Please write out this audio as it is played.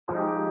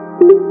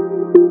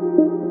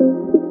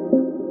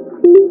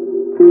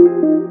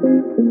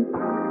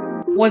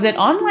Was it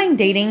online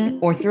dating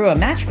or through a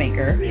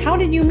matchmaker? How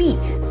did you meet?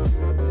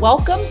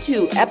 Welcome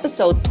to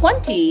episode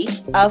 20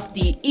 of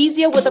the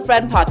Easier with a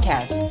Friend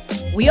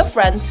podcast. We are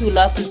friends who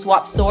love to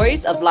swap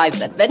stories of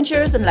life's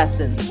adventures and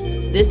lessons.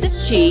 This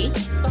is Chi.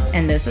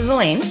 And this is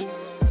Elaine.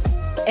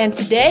 And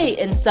today,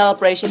 in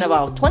celebration of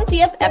our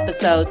 20th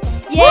episode,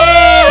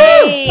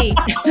 yay!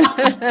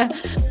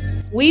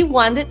 We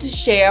wanted to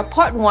share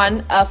part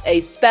one of a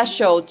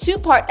special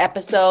two-part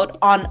episode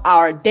on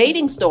our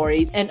dating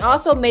stories and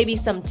also maybe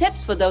some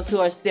tips for those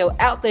who are still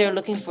out there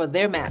looking for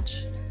their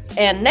match.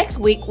 And next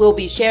week, we'll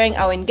be sharing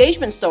our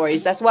engagement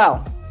stories as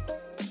well.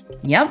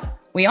 Yep.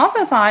 We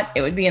also thought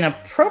it would be an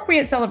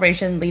appropriate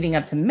celebration leading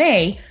up to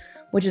May,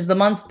 which is the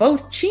month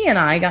both Chi and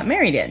I got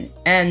married in.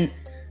 And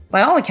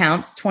by all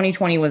accounts,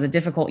 2020 was a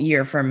difficult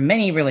year for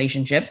many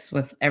relationships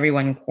with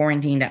everyone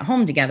quarantined at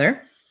home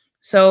together.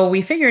 So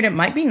we figured it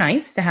might be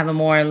nice to have a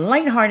more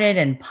lighthearted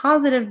and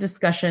positive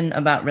discussion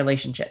about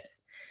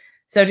relationships.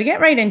 So to get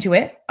right into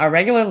it, our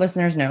regular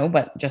listeners know,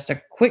 but just a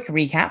quick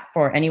recap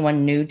for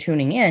anyone new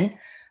tuning in,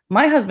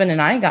 my husband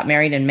and I got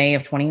married in May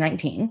of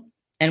 2019,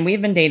 and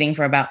we've been dating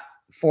for about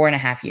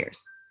 4.5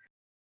 years.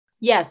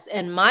 Yes,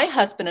 and my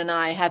husband and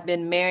I have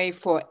been married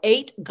for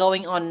 8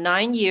 going on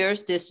 9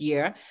 years this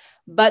year,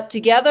 but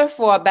together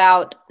for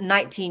about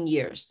 19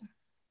 years.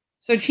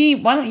 So Chi,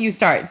 why don't you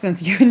start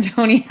since you and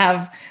Tony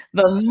have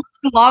the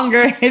much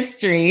longer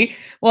history?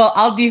 Well,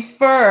 I'll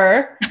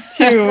defer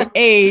to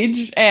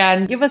age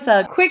and give us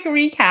a quick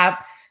recap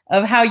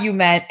of how you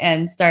met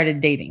and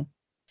started dating.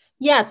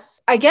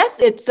 Yes, I guess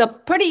it's a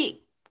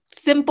pretty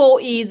simple,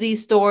 easy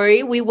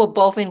story. We were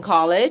both in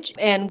college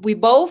and we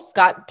both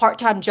got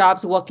part-time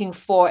jobs working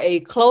for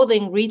a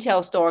clothing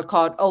retail store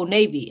called Old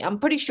Navy. I'm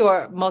pretty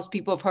sure most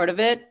people have heard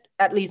of it,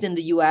 at least in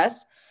the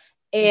US.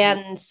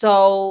 And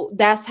so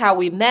that's how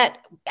we met.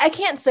 I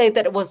can't say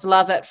that it was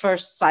love at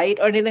first sight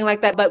or anything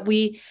like that, but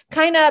we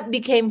kind of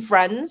became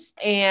friends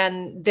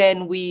and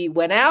then we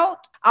went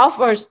out. Our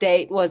first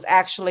date was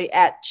actually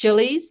at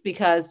Chili's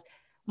because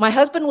my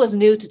husband was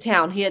new to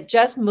town. He had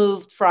just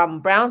moved from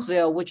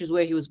Brownsville, which is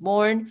where he was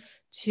born,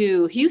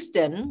 to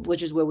Houston,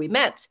 which is where we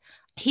met.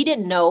 He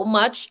didn't know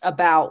much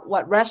about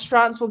what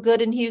restaurants were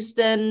good in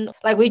Houston.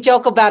 Like we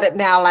joke about it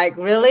now, like,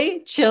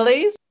 really?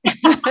 Chili's?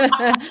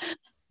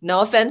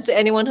 No offense to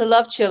anyone who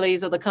loves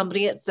Chili's or the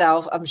company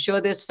itself. I'm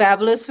sure there's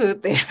fabulous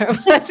food there.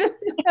 I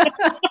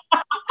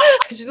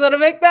just want to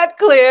make that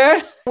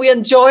clear. We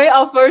enjoy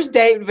our first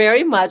date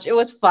very much. It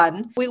was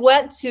fun. We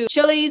went to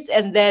Chili's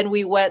and then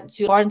we went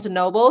to Barnes &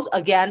 Noble's.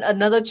 Again,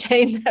 another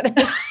chain that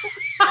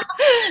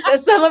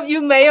some of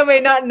you may or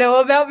may not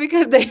know about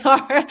because they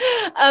are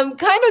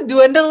kind of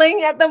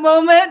dwindling at the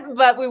moment.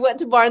 But we went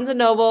to Barnes &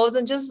 Noble's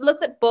and just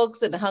looked at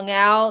books and hung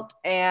out.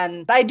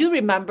 And I do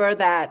remember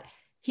that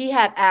he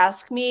had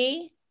asked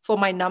me for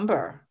my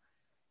number.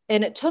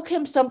 And it took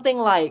him something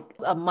like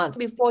a month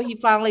before he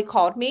finally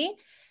called me.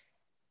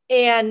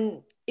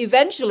 And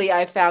eventually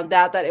I found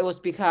out that it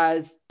was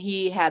because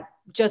he had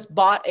just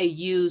bought a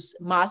used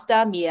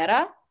Mazda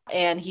Miata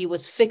and he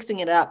was fixing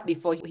it up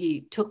before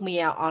he took me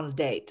out on a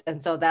date.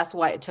 And so that's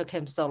why it took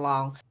him so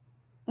long.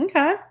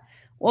 Okay.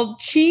 Well,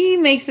 Chi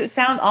makes it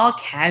sound all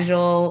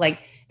casual, like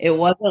it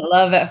wasn't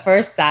love at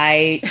first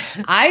sight.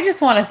 I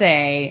just want to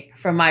say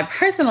from my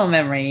personal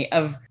memory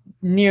of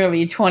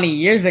nearly 20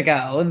 years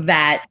ago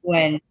that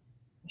when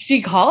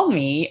she called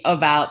me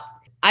about,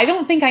 I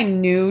don't think I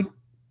knew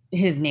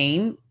his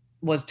name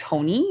was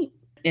Tony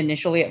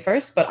initially at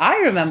first, but I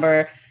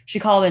remember she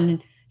called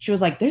and she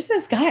was like, there's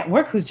this guy at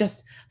work who's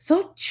just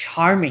so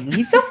charming.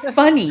 He's so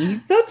funny.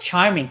 He's so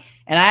charming.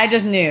 And I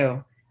just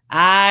knew.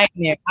 I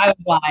was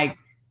like,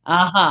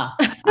 I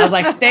was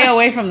like, stay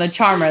away from the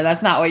charmer.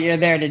 That's not what you're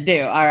there to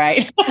do. All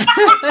right.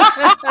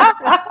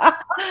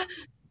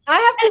 I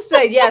have to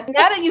say, yes,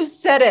 now that you've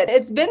said it,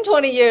 it's been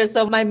 20 years,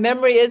 so my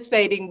memory is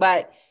fading,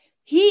 but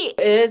he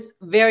is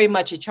very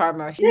much a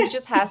charmer. He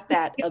just has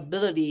that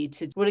ability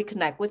to really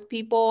connect with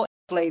people.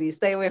 Ladies,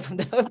 stay away from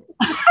those.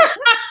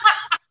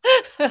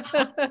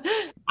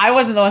 I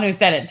wasn't the one who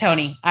said it,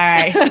 Tony. All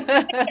right.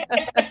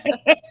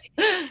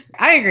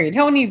 I agree.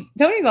 Tony's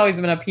always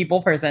been a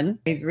people person.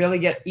 He's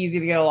really easy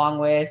to get along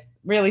with,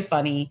 really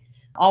funny,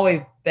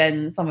 always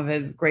been some of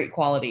his great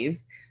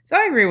qualities. So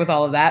I agree with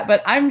all of that,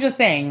 but I'm just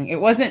saying it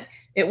wasn't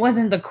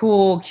the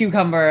cool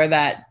cucumber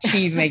that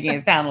she's making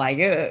it sound like.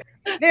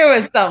 There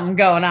was something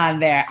going on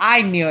there.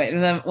 I knew it.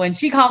 And then when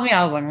she called me,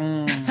 I was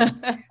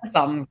like,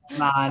 something's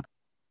going on.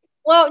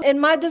 Well, in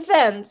my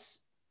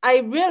defense, I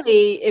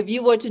really, if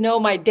you were to know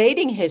my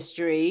dating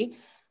history,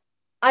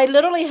 I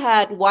literally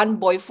had one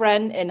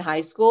boyfriend in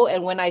high school.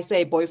 And when I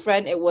say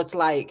boyfriend, it was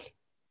like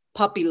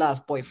puppy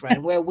love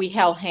boyfriend where we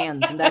held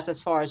hands and that's as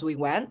far as we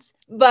went.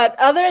 But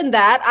other than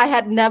that, I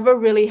had never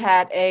really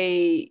had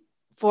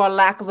for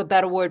lack of a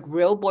better word,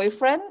 real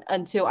boyfriend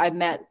until I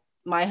met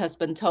my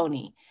husband,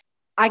 Tony.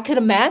 I could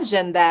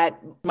imagine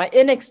that my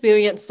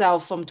inexperienced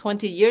self from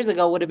 20 years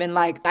ago would have been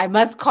like, I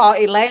must call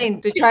Elaine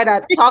to try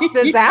to talk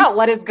this out.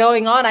 What is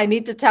going on? I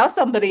need to tell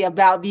somebody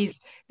about these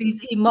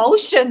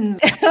emotions.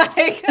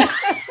 Like,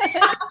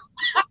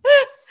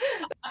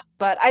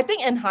 but I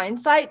think in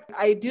hindsight,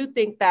 I do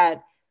think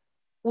that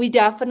we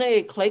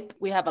definitely clicked.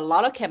 We have a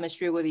lot of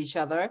chemistry with each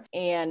other,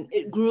 and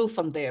it grew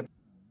from there.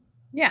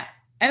 Yeah.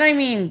 And I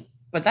mean,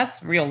 but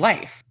that's real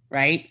life,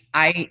 right?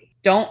 I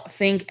don't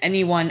think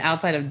anyone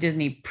outside of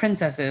Disney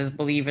princesses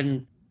believe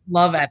in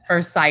love at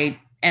first sight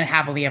and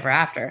happily ever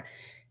after.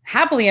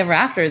 Happily ever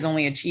after is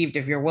only achieved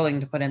if you're willing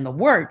to put in the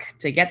work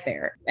to get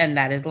there, and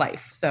that is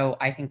life. So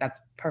I think that's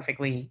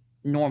perfectly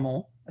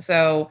normal.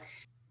 So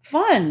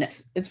fun.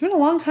 It's been a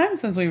long time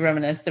since we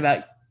reminisced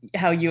about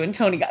how you and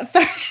Tony got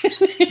started.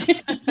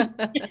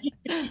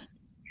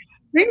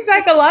 Brings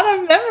back a lot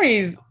of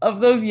memories of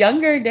those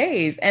younger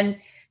days. And,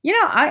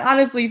 I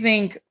honestly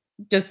think,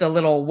 just a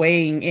little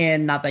weighing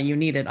in, not that you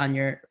need it on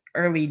your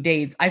early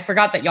dates. I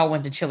forgot that y'all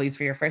went to Chili's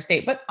for your first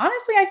date, but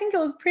honestly, I think it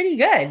was pretty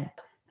good.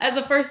 As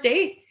a first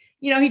date,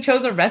 he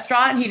chose a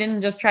restaurant. He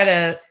didn't just try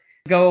to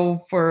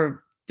go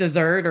for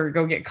dessert or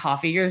go get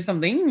coffee or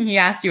something. He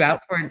asked you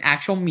out for an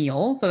actual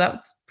meal. So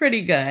that's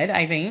pretty good,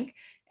 I think.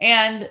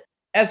 And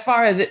as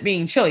far as it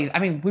being Chili's, I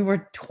mean, we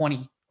were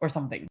 20 or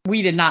something.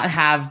 We did not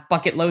have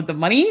bucket loads of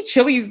money.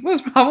 Chili's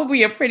was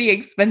probably a pretty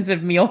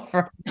expensive meal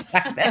for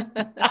back then.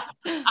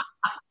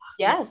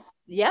 Yes,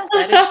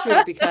 that is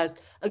true. Because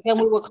again,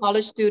 we were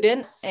college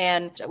students,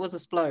 and it was a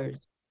splurge.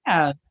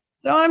 Yeah.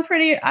 So I'm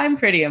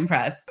pretty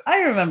impressed. I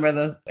remember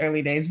those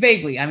early days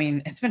vaguely. I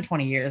mean, it's been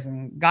 20 years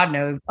and God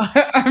knows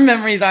our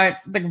memories aren't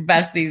the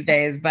best these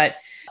days. But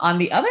on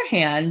the other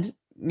hand,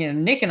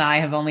 Nick and I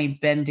have only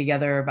been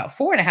together about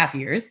 4.5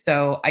 years.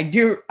 So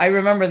I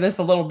remember this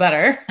a little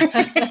better.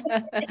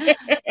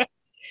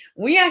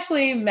 We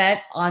actually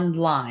met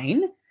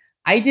online.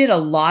 I did a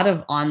lot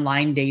of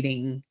online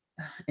dating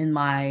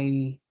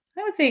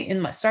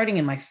starting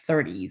in my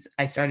 30s.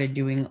 I started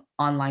doing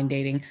online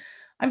dating.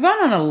 I've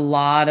gone on a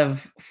lot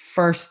of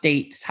first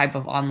date type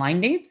of online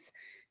dates.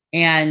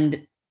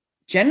 And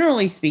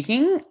generally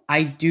speaking,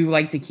 I do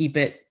like to keep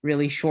it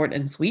really short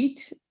and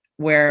sweet,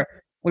 where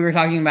we were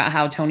talking about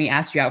how Tony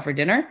asked you out for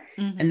dinner.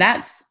 Mm-hmm. And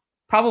that's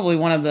probably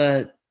one of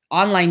the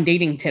online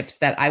dating tips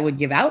that I would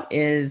give out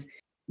is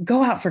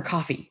go out for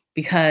coffee,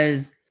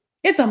 because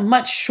it's a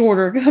much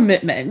shorter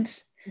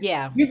commitment.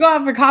 Yeah. You go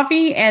out for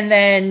coffee, and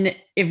then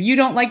if you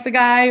don't like the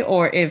guy,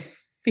 or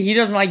if he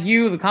doesn't like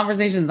you, the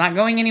conversation's not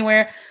going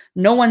anywhere.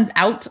 No one's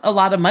out a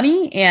lot of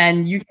money,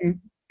 and you can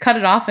cut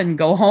it off and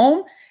go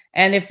home.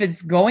 And if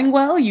it's going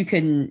well, you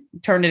can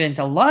turn it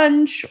into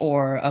lunch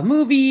or a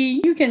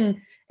movie. You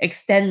can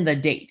extend the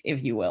date,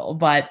 if you will.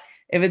 But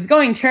if it's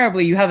going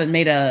terribly, you haven't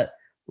made a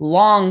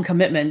long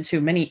commitment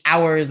to many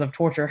hours of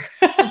torture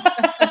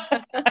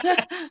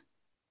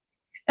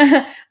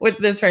with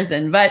this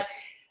person. But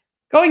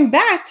going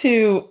back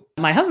to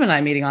my husband and I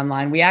meeting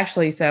online,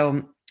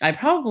 I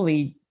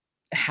probably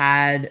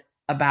had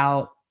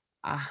about,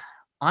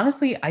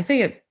 honestly, I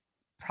say it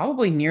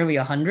probably nearly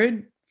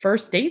 100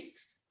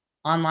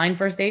 online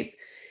first dates.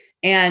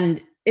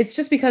 And it's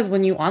just because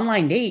when you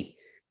online date,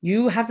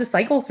 you have to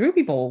cycle through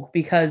people,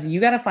 because you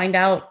got to find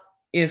out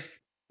if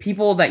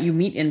people that you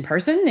meet in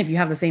person, if you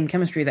have the same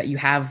chemistry that you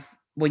have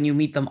when you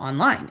meet them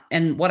online.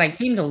 And what I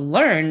came to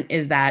learn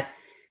is that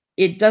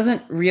it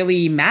doesn't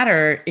really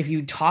matter if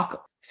you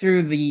talk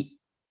through the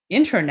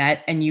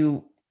internet and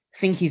you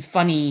think he's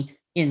funny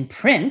in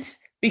print,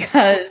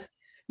 because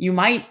you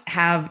might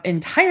have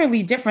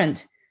entirely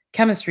different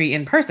chemistry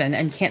in person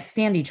and can't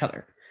stand each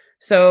other.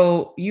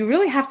 So you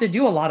really have to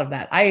do a lot of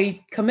that.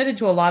 I committed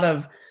to a lot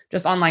of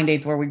just online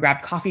dates where we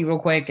grabbed coffee real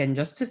quick and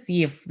just to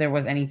see if there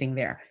was anything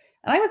there.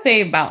 And I would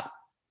say about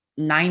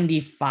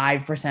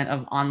 95%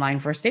 of online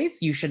first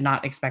dates, you should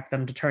not expect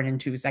them to turn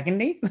into second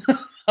dates.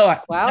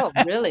 Wow,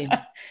 really?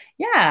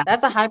 Yeah.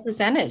 That's a high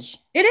percentage.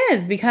 It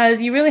is,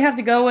 because you really have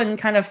to go and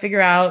kind of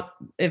figure out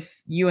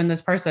if you and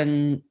this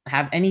person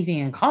have anything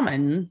in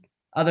common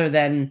other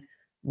than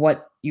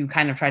what you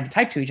kind of tried to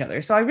type to each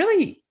other. So I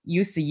really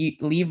used to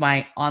leave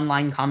my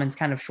online comments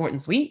kind of short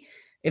and sweet.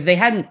 If they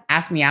hadn't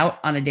asked me out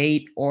on a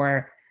date,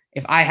 or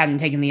if I hadn't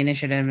taken the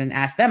initiative and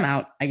asked them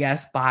out, I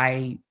guess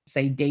by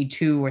say day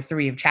 2 or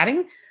 3 of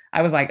chatting,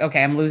 I was like,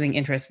 okay, I'm losing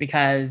interest,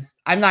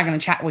 because I'm not going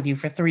to chat with you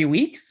for 3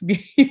 weeks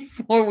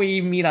before we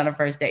meet on a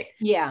first date.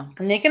 Yeah.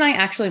 Nick and I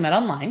actually met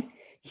online.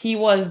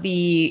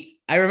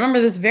 I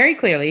remember this very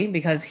clearly,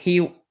 because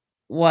he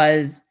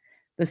was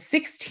the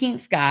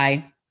 16th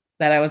guy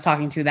that I was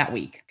talking to that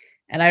week.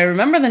 And I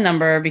remember the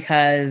number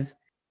because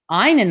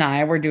Ayn and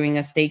I were doing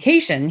a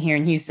staycation here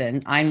in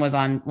Houston. Ayn was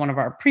on one of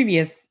our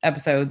previous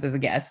episodes as a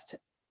guest,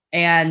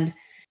 and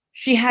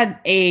she had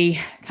a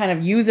kind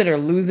of use it or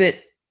lose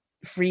it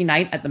free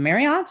night at the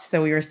Marriott.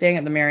 So we were staying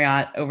at the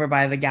Marriott over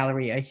by the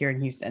Galleria here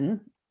in Houston.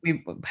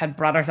 We had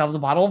brought ourselves a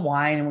bottle of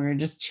wine and we were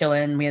just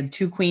chilling. We had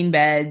 2 queen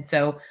beds.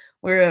 So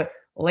we were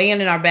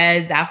laying in our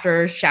beds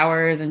after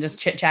showers and just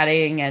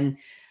chit-chatting. And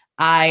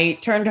I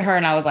turned to her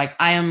and I was like,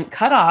 I am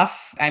cut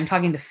off. I'm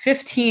talking to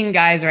 15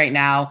 guys right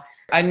now.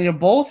 I need to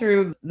bowl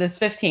through this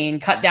 15,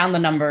 cut down the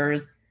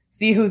numbers,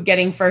 see who's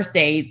getting first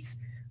dates,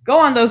 go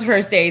on those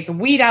first dates,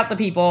 weed out the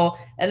people,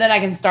 and then I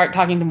can start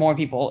talking to more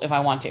people if I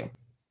want to.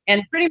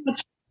 And pretty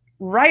much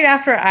right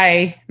after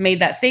I made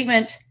that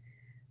statement,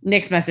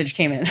 Nick's message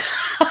came in.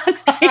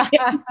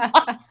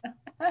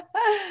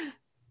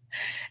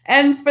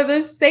 And for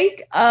the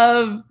sake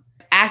of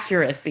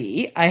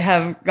accuracy, I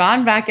have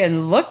gone back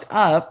and looked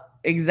up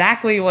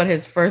exactly what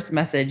his first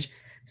message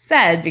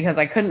said because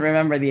I couldn't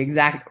remember the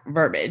exact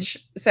verbiage.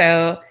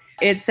 So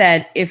it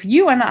said, if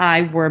you and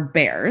I were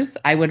bears,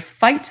 I would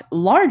fight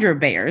larger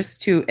bears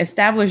to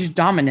establish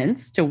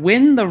dominance, to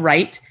win the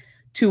right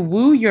to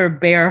woo your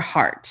bear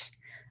heart.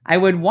 I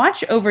would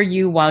watch over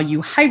you while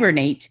you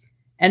hibernate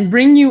and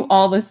bring you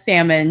all the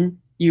salmon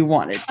you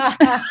wanted.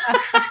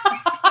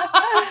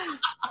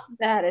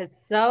 That is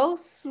so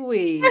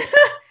sweet.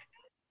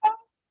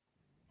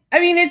 I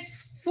mean,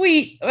 it's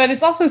sweet, but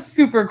it's also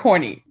super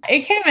corny.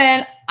 It came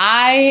in,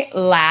 I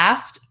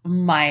laughed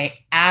my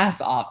ass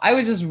off. I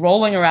was just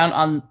rolling around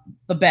on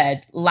the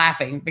bed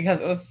laughing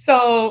because it was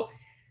so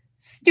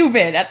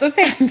stupid at the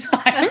same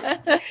time.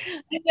 And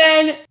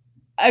then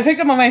I picked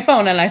up on my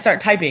phone and I start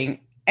typing,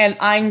 and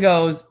Ayn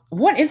goes,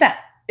 what is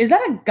that? Is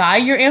that a guy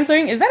you're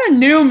answering? Is that a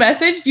new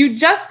message? You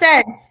just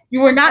said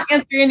you were not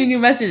answering any new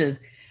messages.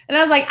 And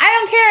I was like, I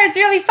don't care. It's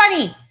really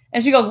funny.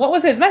 And she goes, what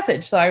was his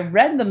message? So I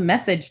read the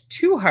message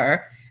to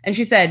her and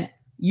she said,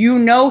 you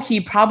know,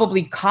 he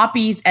probably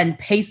copies and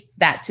pastes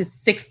that to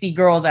 60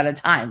 girls at a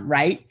time,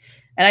 right?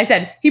 And I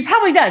said, he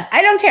probably does.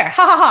 I don't care.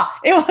 Ha ha ha.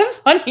 It was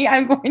funny.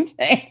 I'm going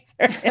to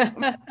answer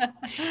him.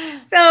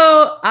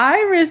 So I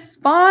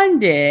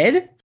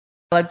responded,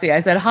 let's see.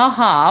 I said,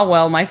 haha,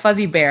 well, my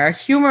fuzzy bear,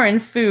 humor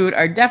and food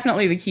are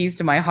definitely the keys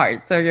to my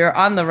heart. So you're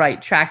on the right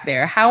track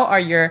there. How are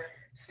your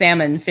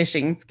salmon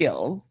fishing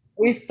skills?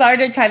 We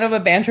started kind of a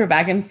banter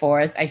back and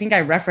forth. I think I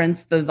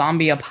referenced the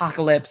zombie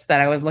apocalypse, that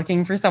I was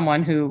looking for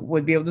someone who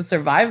would be able to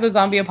survive the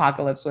zombie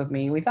apocalypse with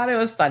me. We thought it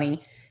was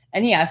funny.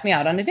 And he asked me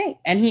out on a date.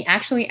 And he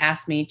actually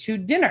asked me to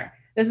dinner.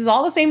 This is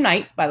all the same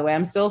night, by the way.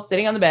 I'm still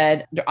sitting on the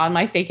bed on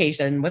my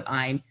staycation with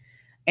Ayn.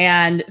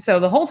 And so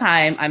the whole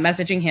time I'm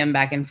messaging him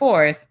back and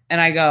forth. And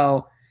I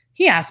go,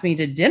 he asked me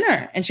to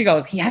dinner. And she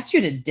goes, he asked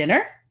you to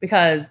dinner?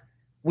 Because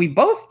we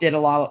both did a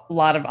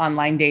lot of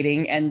online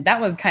dating. And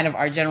that was kind of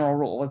our general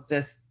rule, was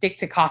to stick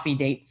to coffee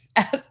dates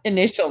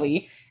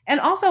initially. And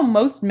also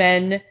most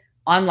men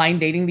online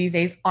dating these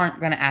days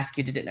aren't going to ask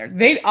you to dinner.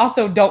 They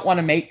also don't want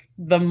to make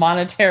the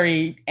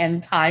monetary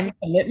and time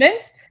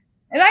commitment.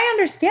 And I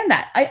understand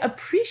that. I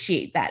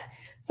appreciate that.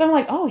 So I'm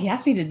like, oh, he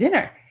asked me to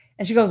dinner.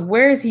 And she goes,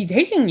 where is he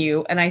taking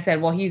you? And I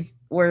said, well,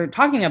 we're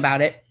talking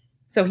about it.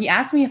 So he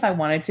asked me if I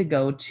wanted to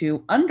go to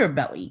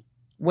Underbelly,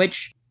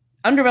 which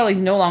Underbelly is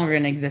no longer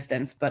in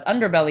existence, but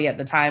Underbelly at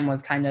the time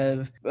was kind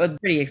of a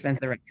pretty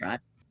expensive restaurant.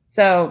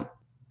 So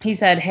he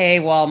said, hey,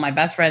 well, my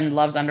best friend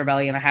loves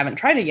Underbelly and I haven't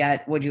tried it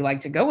yet. Would you like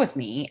to go with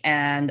me?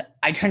 And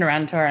I turned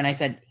around to her and I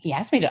said, he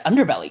asked me to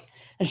Underbelly.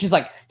 And she's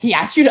like, he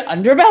asked you to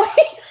Underbelly?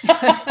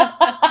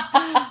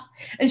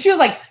 And she was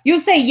like, you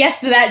say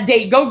yes to that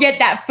date. Go get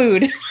that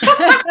food.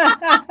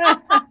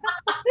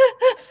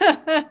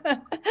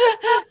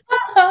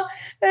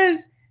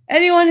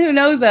 Anyone who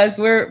knows us,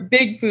 we're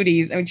big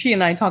foodies. I mean, she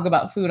and I talk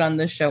about food on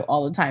this show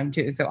all the time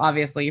too. So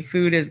obviously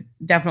food is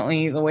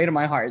definitely the way to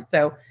my heart.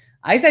 So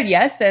I said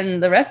yes,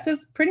 and the rest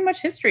is pretty much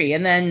history.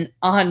 And then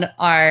on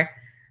our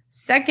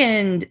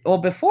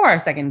before our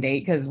second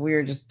date, because we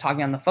were just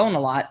talking on the phone a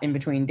lot in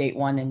between date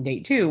 1 and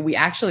date 2, we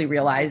actually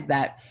realized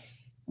that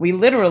we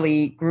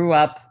literally grew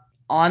up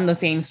on the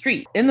same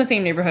street, in the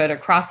same neighborhood,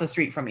 across the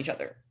street from each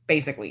other,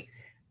 basically,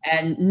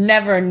 and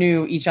never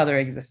knew each other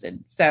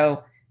existed.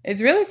 So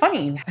it's really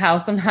funny how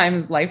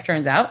sometimes life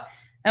turns out,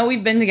 and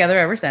we've been together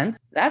ever since.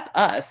 That's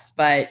us.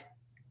 But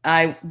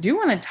I do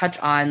want to touch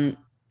on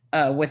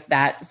with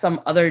that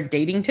some other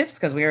dating tips,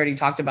 because we already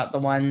talked about the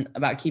one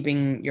about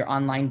keeping your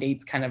online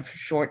dates kind of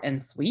short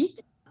and sweet.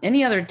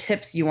 Any other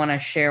tips you want to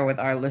share with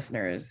our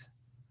listeners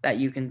that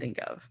you can think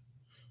of?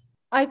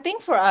 I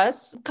think for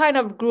us, kind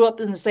of grew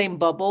up in the same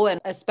bubble. And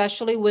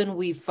especially when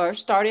we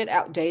first started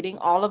out dating,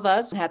 all of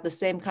us had the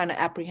same kind of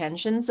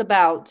apprehensions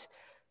about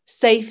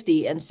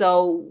safety. And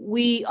so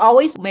we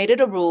always made it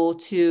a rule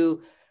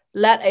to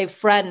let a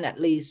friend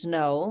at least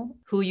know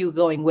who you're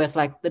going with,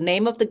 like the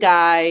name of the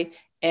guy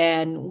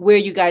and where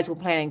you guys were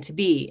planning to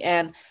be.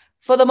 And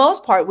for the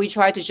most part, we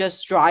try to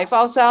just drive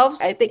ourselves.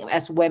 I think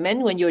as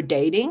women, when you're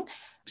dating,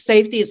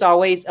 safety is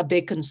always a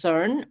big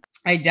concern.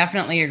 I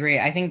definitely agree.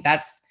 I think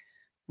that's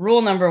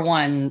rule number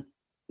 1,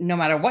 no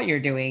matter what you're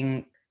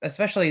doing,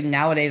 especially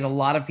nowadays.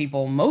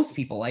 Most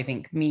people, I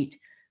think, meet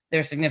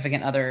their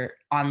significant other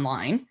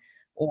online,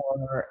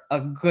 or a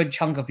good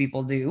chunk of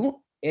people do.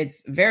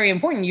 It's very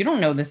important. You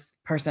don't know this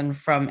person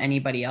from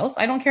anybody else.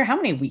 I don't care how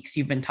many weeks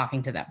you've been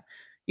talking to them.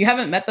 You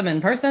haven't met them in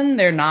person.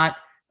 They're not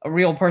a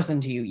real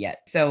person to you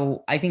yet.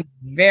 So I think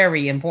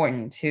very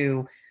important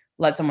to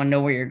let someone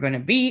know where you're going to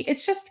be.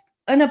 It's just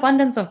an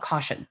abundance of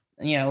caution.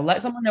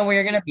 let someone know where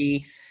you're going to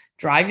be,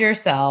 drive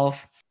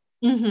yourself.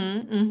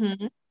 Mm-hmm,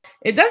 mm-hmm.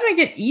 It does make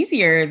it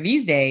easier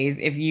these days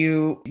if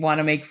you want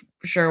to make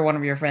sure one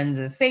of your friends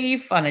is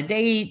safe on a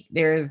date.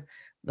 There's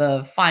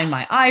the Find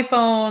My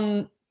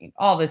iPhone,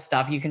 all this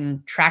stuff. You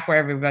can track where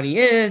everybody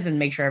is and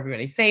make sure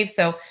everybody's safe.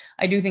 So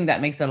I do think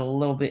that makes it a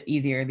little bit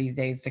easier these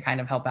days to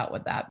kind of help out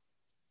with that.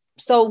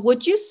 So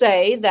would you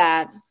say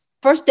that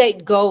first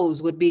date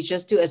goals would be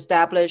just to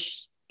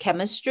establish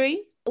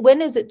chemistry?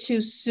 When is it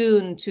too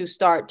soon to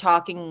start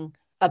talking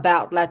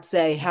about, let's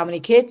say, how many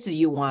kids do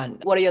you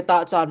want? What are your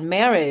thoughts on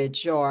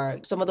marriage or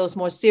some of those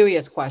more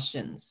serious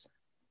questions?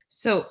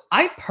 So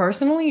I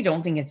personally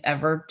don't think it's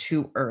ever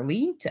too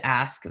early to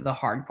ask the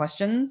hard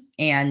questions.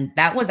 And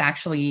that was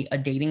actually a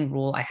dating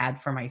rule I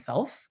had for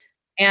myself.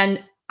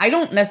 And I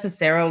don't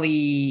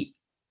necessarily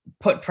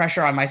put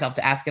pressure on myself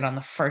to ask it on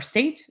the first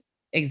date.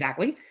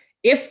 Exactly.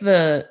 If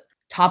the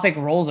topic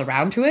rolls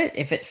around to it,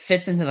 if it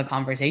fits into the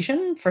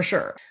conversation, for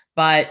sure.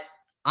 But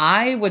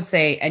I would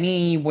say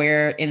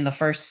anywhere in the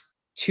first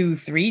 2,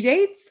 3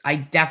 dates, I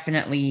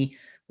definitely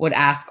would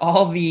ask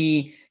all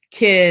the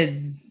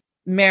kids,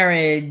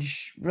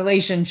 marriage,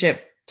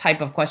 relationship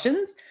type of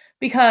questions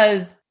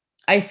because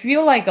I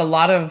feel like a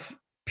lot of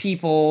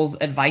people's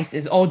advice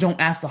is, oh,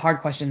 don't ask the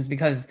hard questions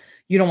because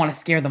you don't want to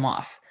scare them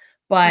off.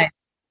 But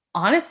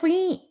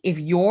honestly, if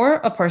you're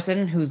a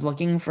person who's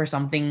looking for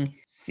something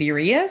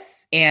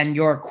serious and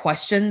your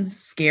questions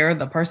scare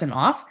the person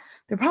off,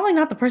 they're probably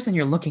not the person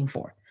you're looking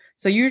for.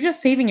 So you're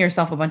just saving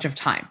yourself a bunch of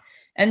time.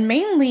 And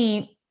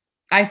mainly,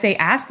 I say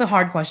ask the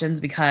hard questions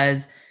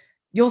because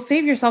you'll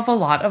save yourself a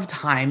lot of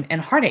time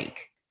and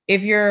heartache.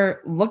 If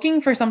you're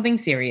looking for something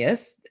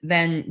serious,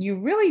 then you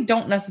really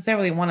don't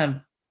necessarily want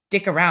to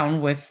dick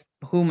around with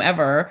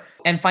whomever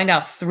and find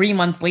out 3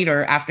 months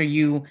later after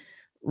you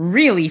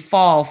really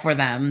fall for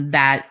them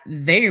that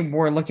they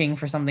were looking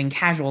for something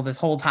casual this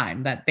whole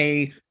time, that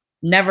they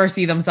never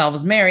see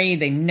themselves married,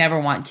 they never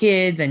want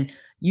kids, and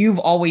you've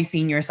always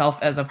seen yourself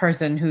as a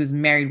person who's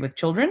married with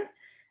children.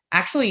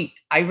 Actually,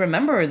 I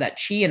remember that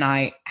she and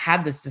I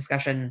had this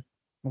discussion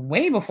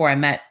way before I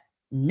met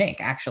Nick,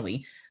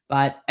 actually.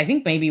 But I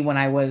think maybe when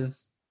I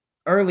was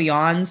early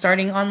on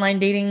starting online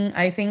dating,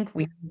 I think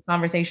we had this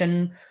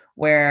conversation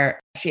where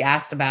she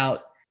asked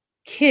about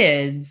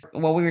kids.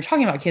 Well, we were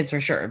talking about kids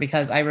for sure,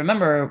 because I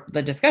remember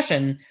the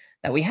discussion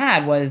that we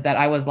had was that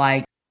I was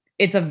like,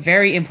 it's a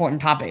very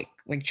important topic.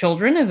 Like,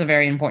 children is a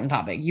very important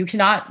topic. You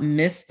cannot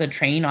miss the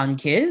train on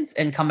kids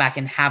and come back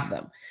and have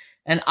them.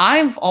 And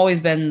I've always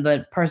been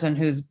the person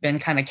who's been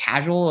kind of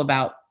casual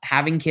about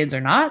having kids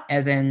or not,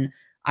 as in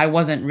I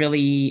wasn't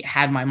really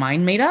had my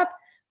mind made up,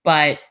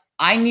 but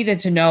I needed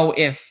to know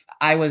if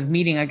I was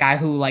meeting a guy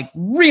who like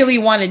really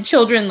wanted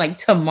children like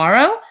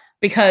tomorrow,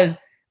 because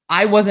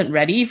I wasn't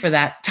ready for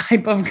that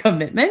type of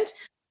commitment.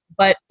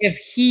 But if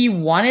he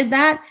wanted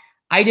that,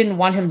 I didn't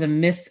want him to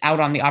miss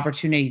out on the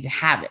opportunity to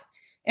have it.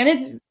 And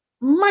it's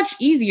much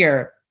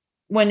easier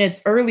when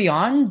it's early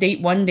on,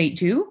 date 1, date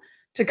 2,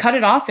 to cut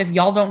it off if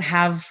y'all don't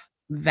have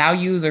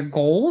values or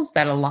goals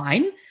that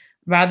align,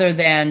 rather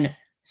than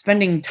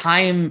spending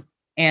time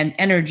and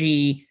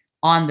energy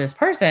on this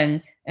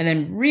person and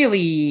then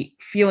really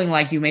feeling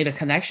like you made a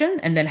connection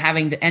and then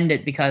having to end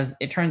it because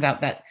it turns out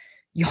that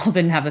y'all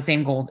didn't have the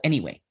same goals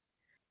anyway.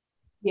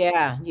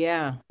 Yeah,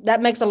 yeah.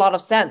 That makes a lot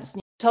of sense.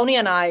 Tony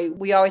and I,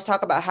 we always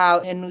talk about how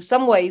in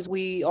some ways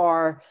we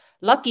are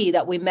lucky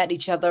that we met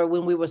each other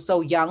when we were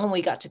so young and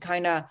we got to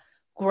kind of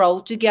grow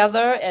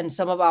together and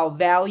some of our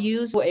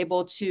values were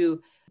able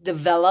to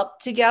develop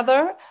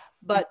together.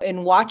 But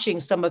in watching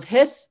some of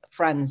his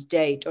friends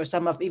date or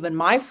some of even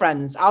my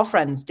friends, our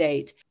friends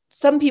date,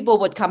 some people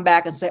would come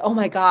back and say, oh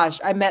my gosh,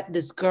 I met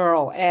this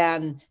girl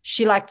and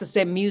she likes the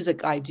same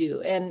music I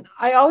do. And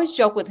I always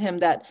joke with him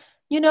that,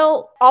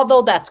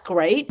 although that's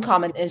great,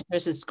 common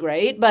interest is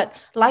great, but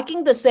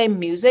liking the same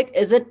music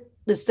isn't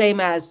the same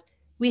as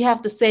we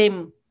have the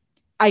same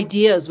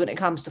ideas when it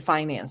comes to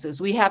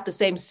finances. We have the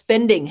same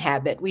spending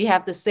habit. We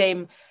have the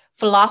same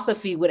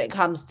philosophy when it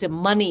comes to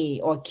money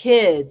or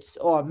kids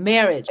or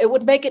marriage. It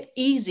would make it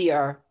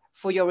easier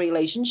for your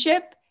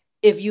relationship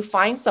if you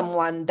find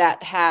someone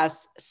that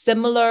has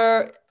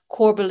similar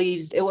core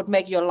beliefs. It would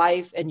make your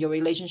life and your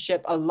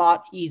relationship a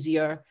lot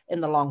easier in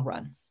the long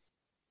run.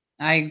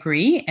 I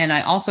agree. And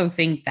I also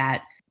think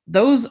that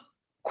those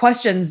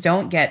questions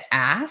don't get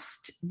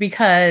asked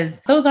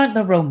because those aren't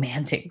the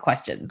romantic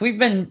questions. We've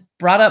been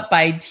brought up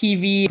by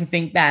TV to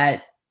think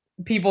that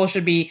people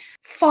should be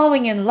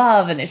falling in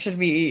love and it should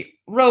be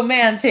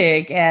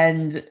romantic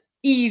and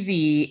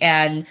easy.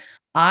 And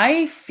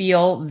I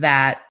feel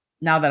that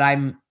now that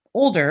I'm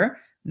older,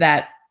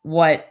 that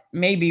what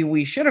maybe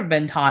we should have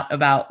been taught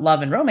about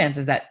love and romance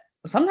is that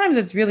sometimes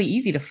it's really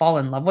easy to fall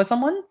in love with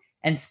someone,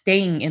 and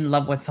staying in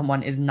love with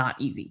someone is not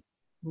easy.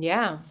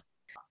 Yeah.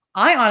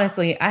 I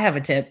have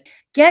a tip.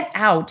 Get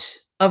out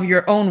of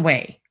your own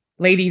way,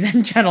 ladies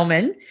and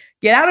gentlemen.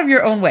 Get out of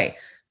your own way.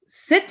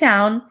 Sit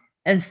down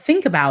and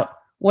think about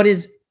what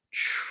is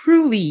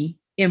truly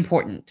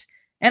important.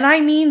 And I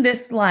mean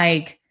this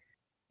like,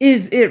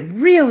 is it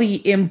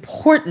really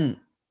important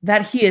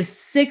that he is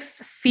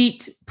 6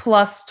 feet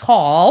plus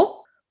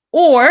tall?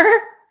 Or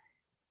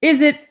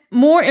is it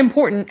more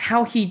important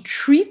how he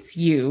treats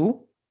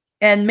you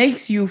and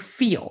makes you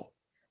feel?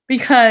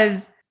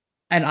 Because,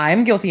 and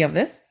I'm guilty of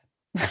this,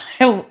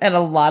 and a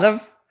lot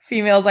of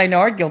females I know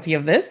are guilty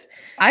of this.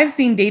 I've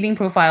seen dating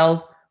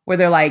profiles where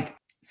they're like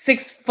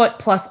 6 foot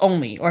plus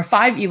only or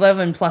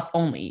 5'11" plus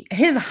only.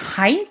 His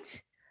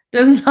height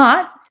does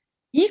not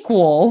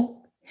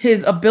equal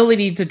his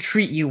ability to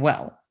treat you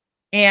well.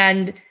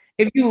 And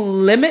if you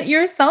limit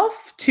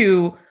yourself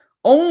to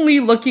only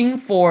looking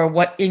for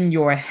what in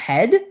your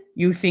head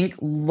you think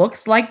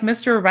looks like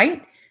Mr.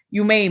 Right,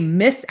 you may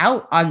miss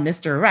out on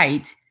Mr.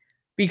 Right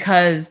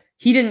because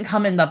he didn't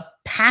come in the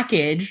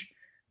package,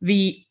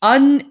 the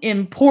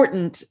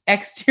unimportant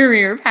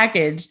exterior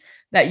package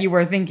that you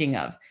were thinking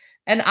of.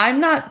 And I'm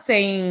not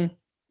saying,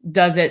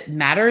 does it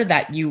matter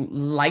that you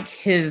like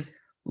his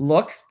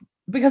looks?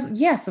 Because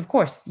yes, of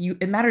course,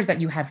 it matters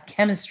that you have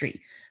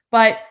chemistry.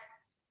 But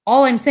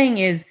all I'm saying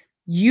is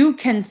you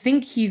can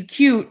think he's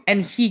cute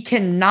and he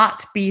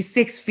cannot be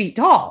 6 feet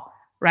tall,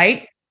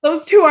 right?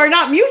 Those two are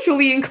not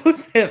mutually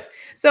inclusive.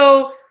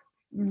 So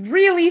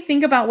really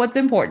think about what's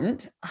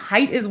important.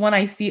 Height is one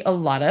I see a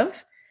lot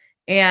of.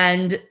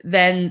 And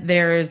then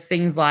there's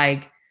things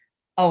like,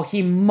 oh,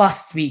 he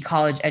must be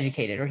college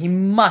educated or he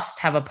must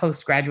have a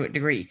postgraduate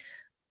degree.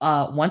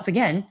 Once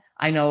again,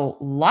 I know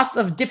lots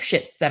of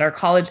dipshits that are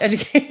college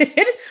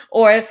educated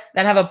or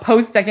that have a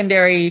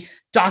post-secondary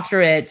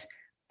doctorate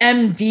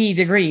MD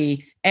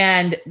degree,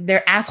 and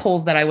they're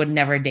assholes that I would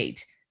never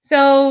date.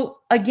 So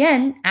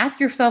again, ask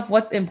yourself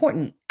what's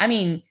important. I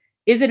mean,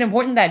 is it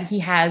important that he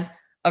has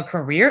a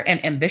career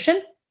and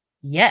ambition?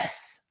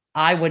 Yes.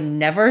 I would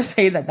never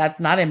say that that's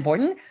not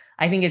important.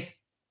 I think it's,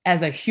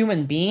 as a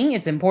human being,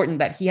 it's important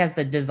that he has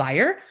the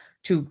desire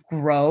to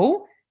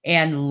grow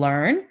and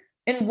learn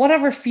in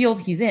whatever field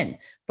he's in.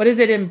 But is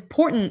it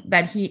important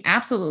that he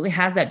absolutely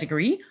has that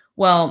degree?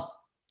 Well,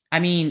 I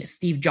mean,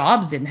 Steve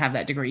Jobs didn't have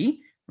that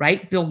degree,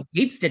 right? Bill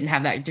Gates didn't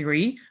have that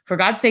degree. For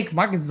God's sake,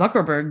 Mark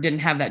Zuckerberg didn't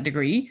have that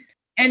degree.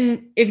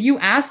 And if you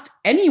asked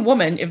any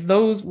woman if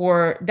those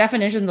were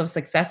definitions of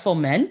successful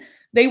men,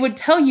 they would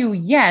tell you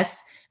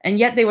yes. And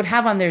yet they would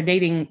have on their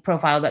dating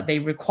profile that they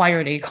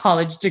required a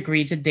college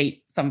degree to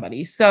date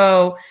somebody.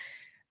 So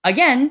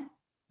again,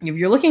 if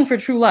you're looking for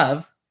true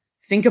love,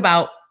 think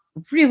about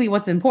really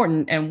what's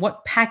important and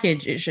what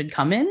package it should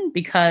come in,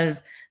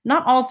 because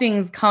not all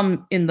things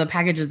come in the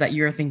packages that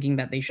you're thinking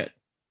that they should.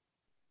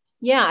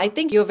 Yeah, I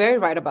think you're very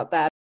right about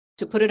that.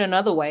 To put it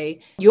another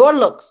way, your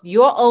looks,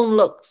 your own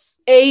looks,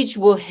 age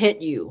will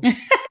hit you.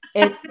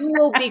 And you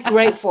will be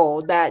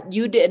grateful that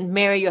you didn't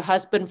marry your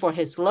husband for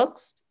his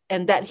looks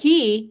and that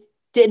he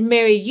didn't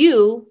marry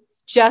you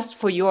just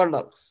for your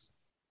looks.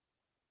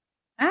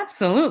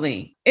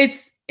 Absolutely.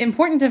 It's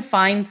important to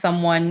find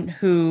someone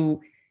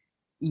who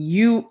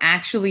you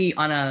actually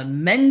on a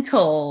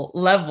mental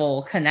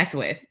level connect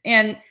with.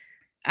 And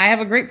I have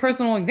a great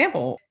personal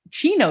example.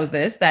 She knows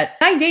this, that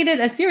I dated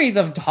a series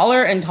of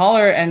taller and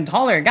taller and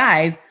taller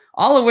guys,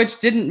 all of which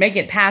didn't make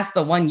it past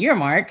the 1 year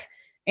mark.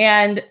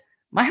 And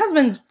my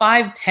husband's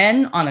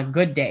 5'10" on a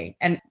good day.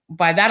 And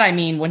by that, I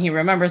mean when he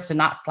remembers to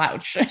not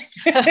slouch.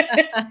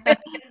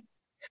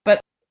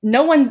 But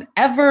no one's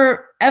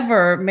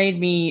ever made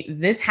me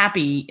this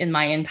happy in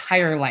my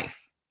entire life.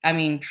 I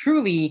mean,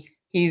 truly,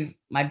 he's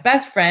my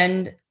best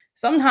friend.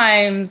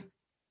 Sometimes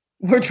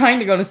we're trying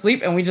to go to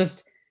sleep and we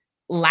just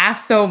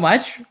laugh so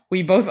much.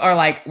 We both are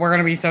like, we're going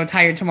to be so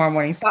tired tomorrow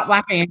morning. Stop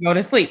laughing and go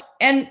to sleep.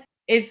 And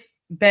it's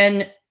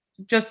been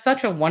just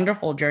such a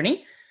wonderful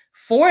journey.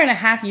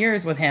 4.5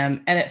 years with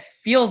him, and it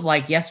feels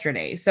like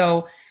yesterday.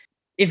 So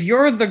if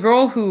you're the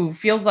girl who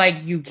feels like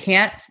you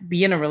can't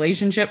be in a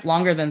relationship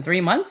longer than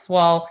 3 months,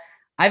 well,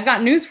 I've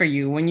got news for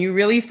you. When you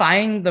really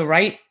find the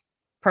right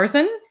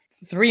person,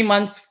 3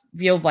 months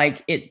feels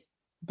like it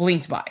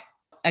blinked by.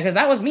 Because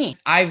that was me.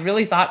 I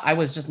really thought I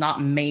was just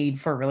not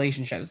made for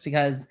relationships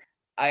because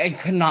I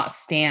could not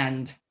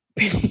stand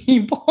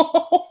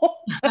people.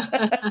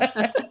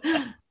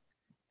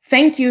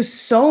 Thank you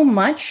so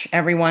much,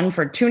 everyone,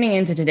 for tuning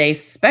into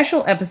today's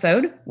special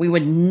episode. We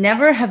would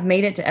never have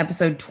made it to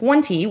episode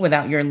 20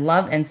 without your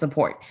love and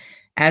support.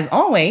 As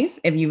always,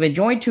 if you've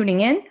enjoyed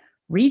tuning in,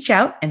 reach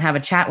out and have a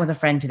chat with a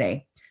friend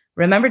today.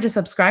 Remember to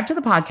subscribe to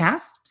the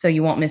podcast so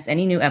you won't miss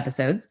any new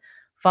episodes.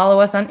 Follow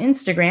us on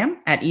Instagram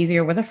at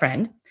Easier With a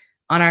Friend,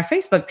 on our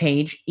Facebook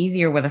page,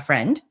 Easier With a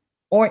Friend,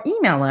 or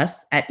email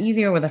us at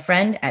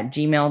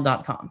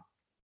easierwithafriend@gmail.com.